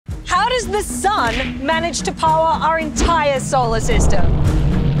how does the sun manage to power our entire solar system?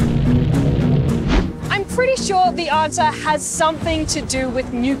 I'm pretty sure the answer has something to do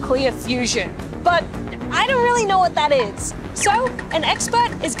with nuclear fusion, but I don't really know what that is. So an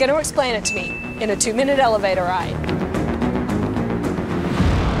expert is going to explain it to me in a 2-minute elevator ride.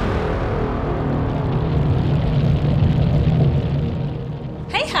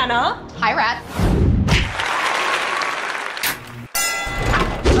 Hey, Hannah. Hi, Rat.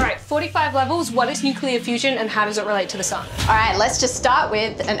 All right, 45 levels. What is nuclear fusion and how does it relate to the sun? All right, let's just start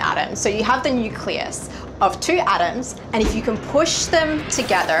with an atom. So you have the nucleus of 2 atoms, and if you can push them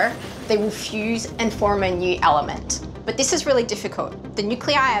together, they will fuse and form a new element. But this is really difficult. The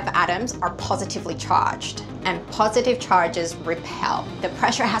nuclei of atoms are positively charged, and positive charges repel. The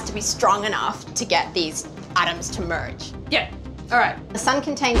pressure has to be strong enough to get these atoms to merge. Yeah, all right. The sun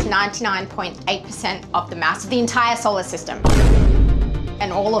contains 99.8% of the mass of the entire solar system.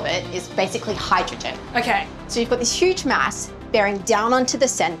 And all of it is basically hydrogen. Okay. So you've got this huge mass bearing down onto the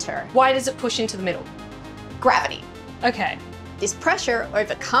center. Why does it push into the middle? Gravity. Okay. This pressure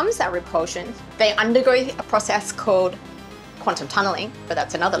overcomes that repulsion. They undergo a process called quantum tunneling, but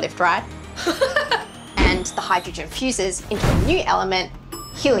that's another lift ride. And the hydrogen fuses into a new element,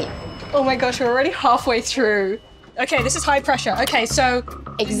 helium. Oh my gosh, we're already halfway through. Okay, this is high pressure. Okay, so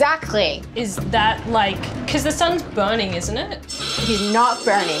Exactly. is that like, because the sun's burning, isn't it? It is not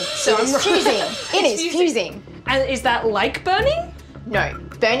burning, so it is fusing. It is fusing. And is that like burning? No,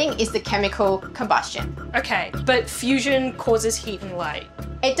 burning is the chemical combustion. Okay, but fusion causes heat and light.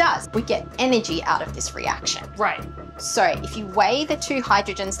 It does. We get energy out of this reaction. Right. So if you weigh the 2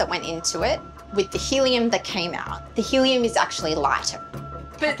 hydrogens that went into it with the helium that came out, the helium is actually lighter,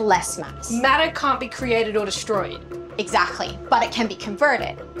 but less mass. Matter can't be created or destroyed. Exactly, but it can be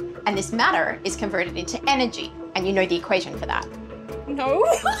converted. And this matter is converted into energy. And you know the equation for that. No.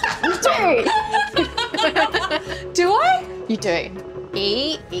 You do. Do I? You do.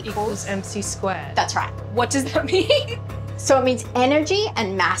 E equals mc squared. That's right. What does that mean? So it means energy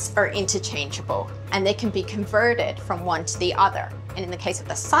and mass are interchangeable and they can be converted from one to the other. And in the case of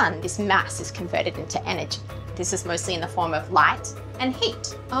the sun, this mass is converted into energy. This is mostly in the form of light and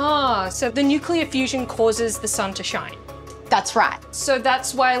heat. Ah, so the nuclear fusion causes the sun to shine. That's right. So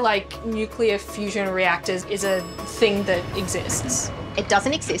that's why like nuclear fusion reactors is a thing that exists. It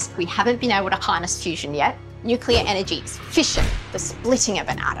doesn't exist. We haven't been able to harness fusion yet. Nuclear energy is fission, the splitting of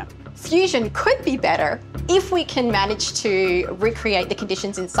an atom. Fusion could be better if we can manage to recreate the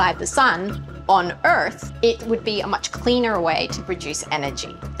conditions inside the sun on Earth. It would be a much cleaner way to produce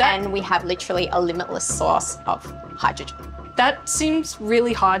energy. And we have literally a limitless source of hydrogen. That seems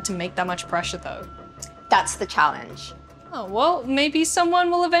really hard to make that much pressure though. That's the challenge. Oh, well, maybe someone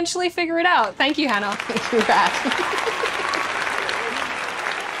will eventually figure it out. Thank you, Hannah. Thank you, Brad.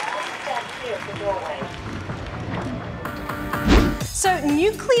 So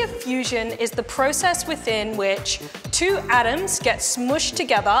nuclear fusion is the process within which 2 atoms get smushed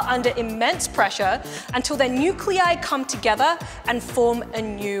together under immense pressure until their nuclei come together and form a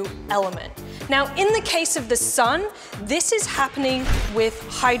new element. Now, in the case of the sun, this is happening with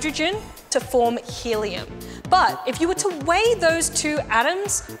hydrogen to form helium. But if you were to weigh those 2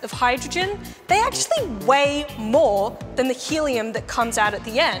 atoms of hydrogen, they actually weigh more than the helium that comes out at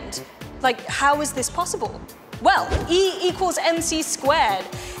the end. Like, how is this possible? Well, E equals mc squared.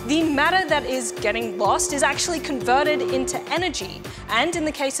 The matter that is getting lost is actually converted into energy. And in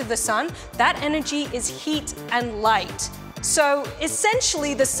the case of the sun, that energy is heat and light. So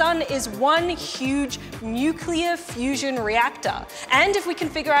essentially, the sun is one huge nuclear fusion reactor. And if we can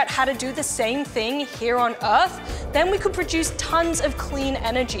figure out how to do the same thing here on Earth, then we could produce tons of clean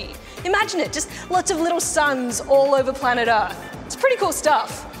energy. Imagine it, just lots of little suns all over planet Earth. It's pretty cool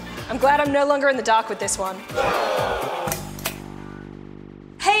stuff. I'm glad I'm no longer in the dark with this one.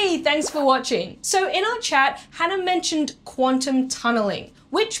 Hey, thanks for watching. So in our chat, Hannah mentioned quantum tunneling,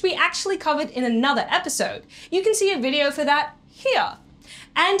 which we actually covered in another episode. You can see a video for that here.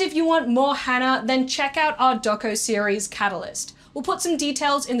 And if you want more Hannah, then check out our doco series Catalyst. We'll put some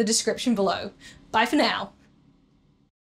details in the description below. Bye for now.